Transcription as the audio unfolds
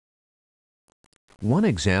One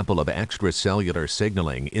example of extracellular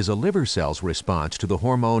signaling is a liver cell's response to the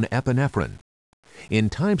hormone epinephrine. In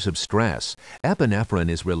times of stress, epinephrine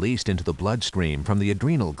is released into the bloodstream from the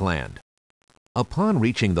adrenal gland. Upon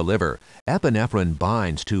reaching the liver, epinephrine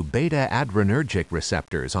binds to beta-adrenergic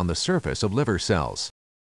receptors on the surface of liver cells.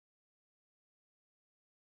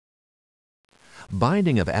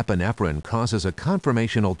 Binding of epinephrine causes a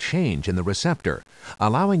conformational change in the receptor,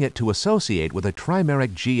 allowing it to associate with a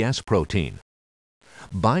trimeric GS protein.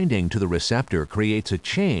 Binding to the receptor creates a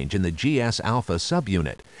change in the GS-alpha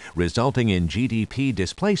subunit, resulting in GDP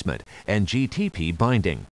displacement and GTP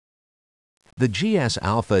binding. The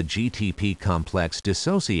GS-alpha GTP complex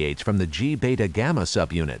dissociates from the G-beta-gamma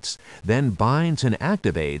subunits, then binds and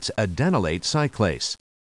activates adenylate cyclase.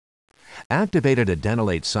 Activated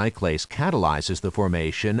adenylate cyclase catalyzes the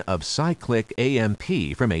formation of cyclic AMP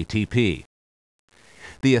from ATP.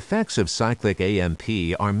 The effects of cyclic AMP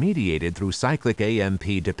are mediated through cyclic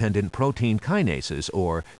AMP-dependent protein kinases,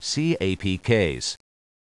 or CAPKs.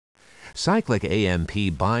 Cyclic AMP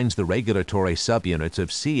binds the regulatory subunits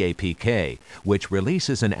of CAPK, which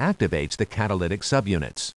releases and activates the catalytic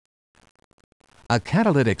subunits. A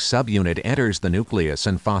catalytic subunit enters the nucleus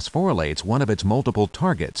and phosphorylates one of its multiple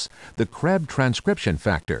targets, the Krebs transcription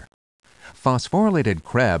factor. Phosphorylated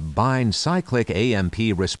Krebs binds cyclic AMP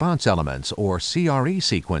response elements, or CRE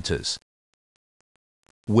sequences.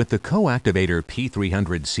 With the coactivator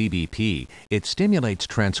P300-CBP, it stimulates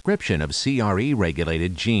transcription of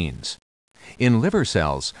CRE-regulated genes. In liver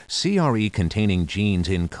cells, CRE-containing genes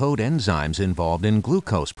encode enzymes involved in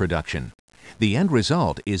glucose production. The end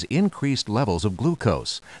result is increased levels of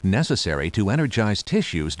glucose, necessary to energize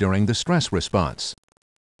tissues during the stress response.